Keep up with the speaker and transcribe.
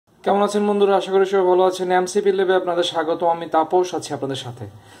কেমন আছেন বন্ধুরা? আশা করি সবাই ভালো আছেন। এমসিপি ল্যাবে আপনাদের স্বাগত। আমি তাপস আছি আপনাদের সাথে।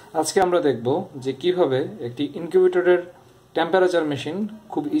 আজকে আমরা দেখব যে কিভাবে একটি ইনকিউবেটরের টেম্পারেচার মেশিন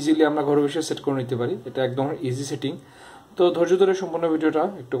খুব ইজিলি আমরা ঘরে বসে সেট করে নিতে পারি। এটা একদম ইজি সেটিং। তো ধৈর্য ধরে সম্পূর্ণ ভিডিওটা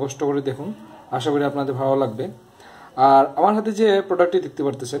একটু কষ্ট করে দেখুন, আশা করি আপনাদের ভালো লাগবে। আর আমার হাতে যে প্রোডাক্টটি দেখতে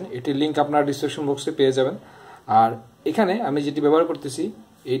পারতেছেন, এটির লিঙ্ক আপনারা ডিসক্রিপশন বক্সে পেয়ে যাবেন। আর এখানে আমি যেটি ব্যবহার করতেছি,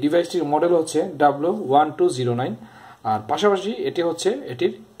 এই ডিভাইসটির মডেল হচ্ছে W1209। আর পাশাপাশি এটি হচ্ছে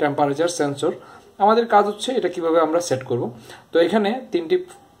এটির টেম্পারেচার সেন্সর। আমাদের কাজ হচ্ছে এটা কিভাবে আমরা সেট করব। তো এখানে তিনটি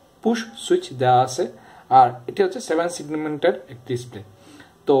পুশ সুইচ দেওয়া আছে, আর এটি হচ্ছে 7 সেগমেন্টের একটি ডিসপ্লে।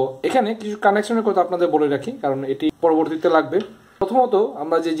 তো এখানে কিছু কানেকশনের কথা আপনাদের বলে রাখি, কারণ এটি পরবর্তীতে লাগবে। প্রথমত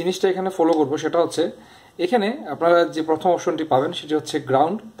আমরা যে জিনিসটা এখানে ফলো করব সেটা হচ্ছে, এখানে আপনারা যে প্রথম অপশনটি পাবেন সেটি হচ্ছে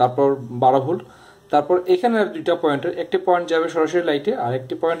গ্রাউন্ড, তারপর 12 ভোল্ট, তারপর এখানে দুইটা পয়েন্টের একটি পয়েন্ট যাবে সরাসরি লাইটে, আর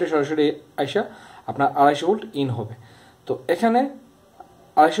একটি পয়েন্টে সরাসরি আইসা আপনার 250 ভোল্ট ইন হবে। তো এখানে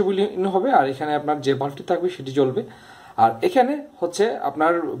 250 ভোল্ট ইন হবে, আর এখানে আপনার যে বাল্বটি থাকবে সেটি জ্বলবে। আর এখানে হচ্ছে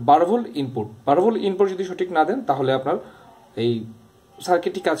আপনার 12 ভোল্ট ইনপুট। 12 ভোল্ট ইনপুট যদি সঠিক না দেন তাহলে আপনার এই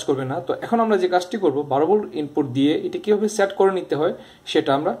সার্কিটটি কাজ করবে না। তো এখন আমরা যে কাজটি করব, 12 ভোল্ট ইনপুট দিয়ে এটি কীভাবে সেট করে নিতে হয়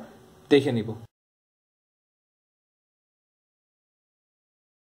সেটা আমরা দেখে নিব।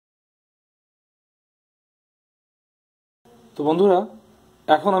 তো বন্ধুরা,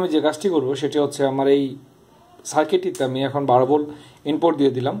 এখন আমি যে কাজটি করব সেটি হচ্ছে, আমার এই সার্কিটটিতে আমি এখন 12 ভোল্ট ইনপুট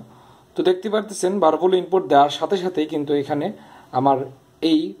দিয়ে দিলাম। তো দেখতে পারতেছেন 12 ভোল্ট ইনপুট দেওয়ার সাথে সাথেই কিন্তু এখানে আমার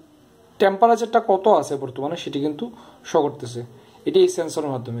এই টেম্পারেচারটা কত আছে বর্তমানে সেটি কিন্তু শো করতেছে। এটি এই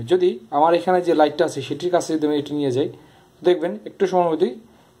সেন্সরের মাধ্যমে। যদি আমার এখানে যে লাইটটা আছে সেটির কাছে যদি আমি এটি নিয়ে যাই, দেখবেন একটু সময়ের মধ্যেই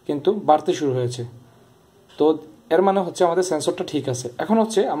কিন্তু বাড়তে শুরু হয়েছে। তো এর মানে হচ্ছে আমাদের সেন্সরটা ঠিক আছে। এখন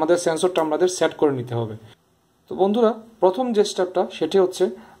হচ্ছে আমাদের সেন্সরটা আমাদের সেট করে নিতে হবে। তো বন্ধুরা, প্রথম যে স্টেপটা সেটি হচ্ছে,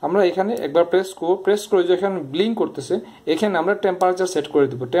 আমরা এখানে একবার প্রেস করে যেখানে ব্লিঙ্ক করতেছে এখানে আমরা টেম্পারেচার সেট করে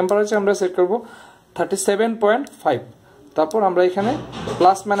দেবো। টেম্পারেচার আমরা সেট করব 37.5। তারপর আমরা এখানে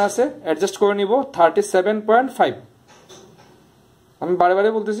প্লাস মাইনাসে অ্যাডজাস্ট করে নিব 37.5। আমি বারে বারে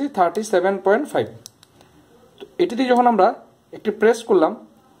বলতেছি 37.5। তো এটিতে যখন আমরা একটু প্রেস করলাম,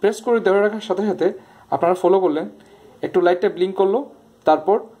 প্রেস করে ধরে রাখার সাথে সাথে আপনারা ফলো করলেন, একটু লাইটটা ব্লিঙ্ক করলো।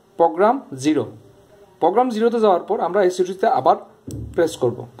 তারপর প্রোগ্রাম 0। প্রোগ্রাম 0তে যাওয়ার পর আমরা এই সুইচটিতে আবার প্রেস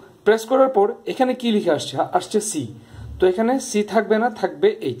করব। প্রেস করার পর এখানে কি লিখে আসছে সি। তো এখানে সি থাকবে না, থাকবে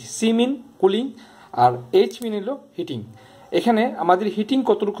এইচ। সি মিন কুলিং, আর এইচ মিন হলো হিটিং। এখানে আমাদের হিটিং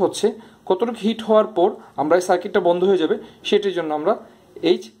কতটুকু হচ্ছে, কতটুকু হিট হওয়ার পর আমরা এই সার্কিটটা বন্ধ হয়ে যাবে, সেটির জন্য আমরা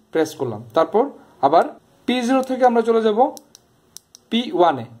এইচ প্রেস করলাম। তারপর আবার P0 থেকে আমরা চলে যাব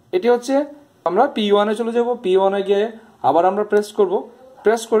P1-এ। এটি হচ্ছে আমরা P1-এ চলে যাব। P1-এ গিয়ে আবার আমরা প্রেস করব।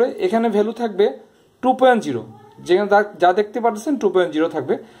 প্রেস করে এখানে ভ্যালু থাকবে 2.0। যেখানে যা দেখতে পাচ্ছেন 2.0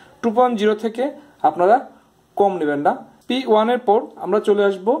 থাকবে। 2.0 থেকে আপনারা কম নেবেন না। P1-এর পর আমরা চলে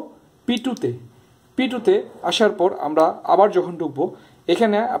আসব P2-তে। P2-তে আসার পর আমরা আবার যখন ঢুকবো,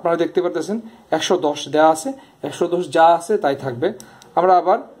 এখানে আপনারা দেখতে পাচ্ছেন 110 দেওয়া আছে। 110 যা আছে তাই থাকবে। আমরা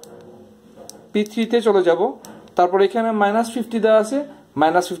আবার P3-তে চলে যাব। তারপর এখানে -50 দেওয়া আছে,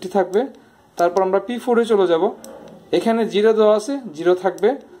 -50 থাকবে। তারপর আমরা P4-এ চলে যাব। এখানে 0 দেওয়া আছে, 0 থাকবে।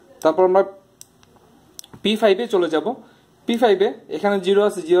 তারপর আমরা P5-এ চলে যাব। P5-এ এখানে 0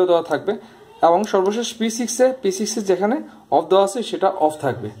 আছে, 0 দেওয়া থাকবে। এবং সর্বশেষ P6-এ যেখানে অফ দেওয়া আছে সেটা অফ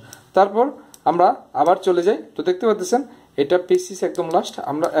থাকবে। তারপর আমরা আবার চলে যাই। তো দেখতে পাচ্ছেন এটা P6 একদম লাস্ট।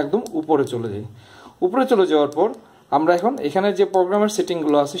 আমরা একদম উপরে চলে যাই। উপরে চলে যাওয়ার পর আমরা এখন এখানে যে প্রোগ্রামের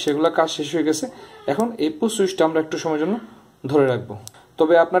সেটিংগুলো আছে সেগুলো কাজ শেষ হয়ে গেছে। এখন এই পুশ সুইচটা আমরা একটু সময়ের জন্য ধরে রাখবো।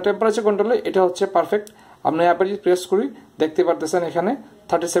 তবে আপনার টেম্পারেচার কন্ট্রোলে এটা হচ্ছে পারফেক্ট। আমরা অ্যাপে যদি প্রেস করি দেখতে পারতেছেন এখানে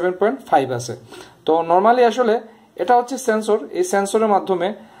 37.5 আছে। তো নর্মালি আসলে এটা হচ্ছে সেন্সর। এই সেন্সরের মাধ্যমে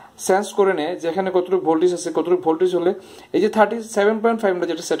সেন্স করে নেয় যে এখানে কতটুকু ভোল্টেজ আছে, কতটুকু ভোল্টেজ হলে এই যে 37.5 আমরা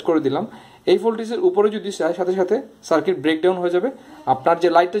যেটা সেট করে দিলাম, এই ভোল্টেজের উপরে যদি যায় সাথে সাথে সার্কিট ব্রেকডাউন হয়ে যাবে। আপনার যে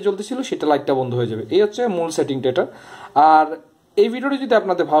লাইটটা জ্বলতেছিল সেটা লাইটটা বন্ধ হয়ে যাবে। এই হচ্ছে মূল সেটিংটা এটা। আর এই ভিডিওটি যদি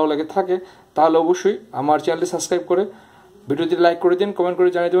আপনাদের ভালো লাগে থাকে তাহলে অবশ্যই আমার চ্যানেলটি সাবস্ক্রাইব করে ভিডিওটি লাইক করে দিন, কমেন্ট করে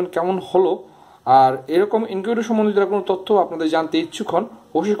জানিয়ে দেবেন কেমন হলো। আর এরকম ইনকিউবেটর সম্বন্ধিত কোনো তথ্য আপনাদের জানতে ইচ্ছুক হন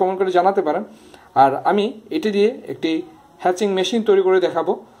অবশ্যই কমেন্ট করে জানাতে পারেন। আর আমি এটি দিয়ে একটি হ্যাচিং মেশিন তৈরি করে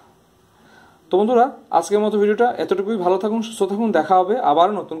দেখাবো। তো বন্ধুরা, আজকের মতো ভিডিওটা এতটুকুই। ভালো থাকুন, সুস্থ থাকুন। দেখা হবে আবার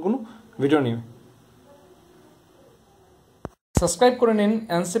নতুন কোনো ভিডিও নিয়ে। সাবস্ক্রাইব করে নিন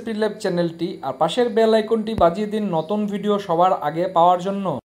এমসিপি ল্যাব চ্যানেলটি, আর পাশের বেল আইকনটি বাজিয়ে দিন নতুন ভিডিও সবার আগে পাওয়ার জন্য।